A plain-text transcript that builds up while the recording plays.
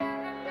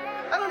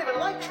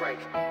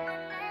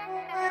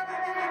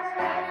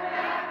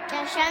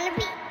Just trying to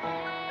be.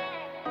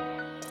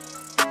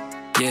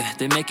 Yeah,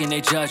 they making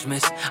their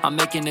judgments, I'm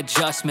making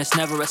adjustments,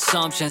 never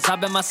assumptions. I've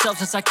been myself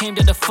since I came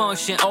to the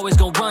function, always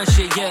gon' run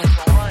shit, yeah.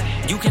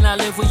 You cannot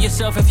live with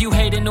yourself if you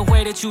hate in the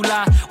way that you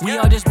lie. We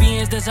are just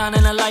beings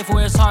designing a life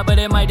where it's hard, but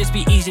it might just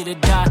be easy to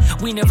die.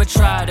 We never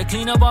tried to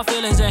clean up our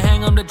feelings and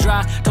hang them to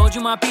dry. Told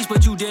you my piece,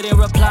 but you didn't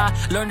reply.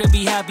 Learn to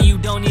be happy, you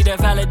don't need that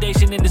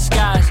validation in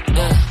disguise,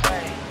 yeah.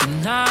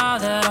 And now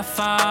that I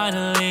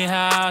finally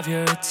have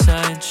your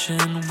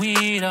attention,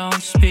 we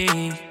don't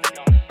speak.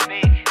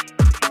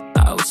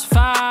 I was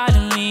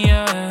finally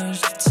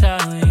urged to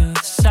tell you the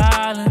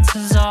silence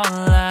is all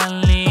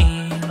I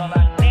need.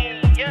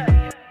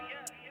 Yeah.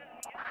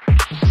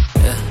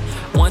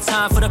 One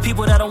time for the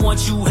people that don't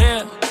want you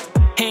here.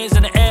 Hands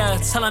in the air,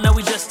 tell them that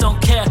we just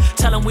don't care.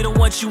 Tell them we don't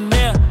want you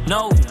near.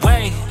 No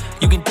way,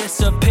 you can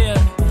disappear.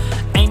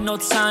 Ain't no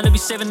time to be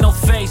saving no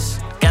face.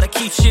 Gotta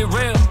keep shit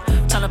real.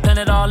 Time to plan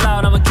it all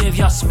out, I'ma give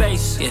y'all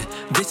space. Yeah,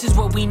 this is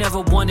what we never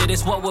wanted,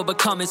 it's what we're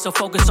becoming. So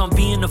focus on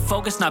being the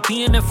focus, not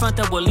being in front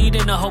that we're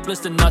leading. The hopeless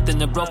to nothing,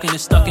 the broken and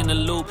stuck in the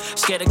loop.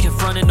 Scared of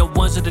confronting the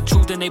ones of the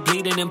truth, and they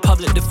bleeding in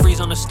public to freeze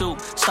on the stoop.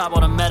 Stop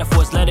all the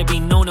metaphors, let it be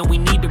known that we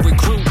need to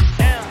regroup.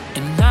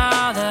 And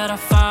now that I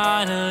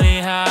finally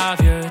have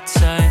your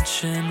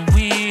attention,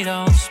 we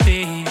don't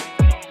speak.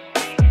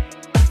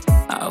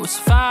 I was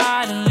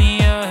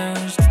finally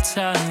urged to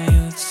tell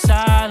you the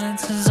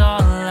silence is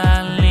all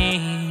I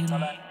need.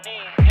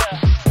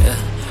 Yeah.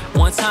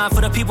 One time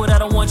for the people that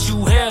don't want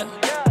you here.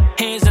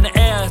 Hands in the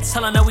air,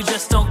 tell them that we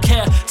just don't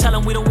care. Tell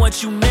them we don't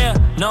want you near.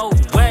 No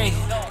way,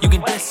 you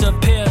can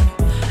disappear.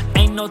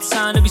 Ain't no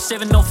time to be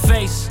saving no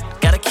face.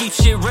 Gotta keep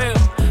shit real.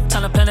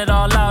 Time to plan it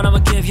all out, I'ma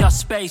give y'all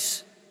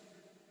space.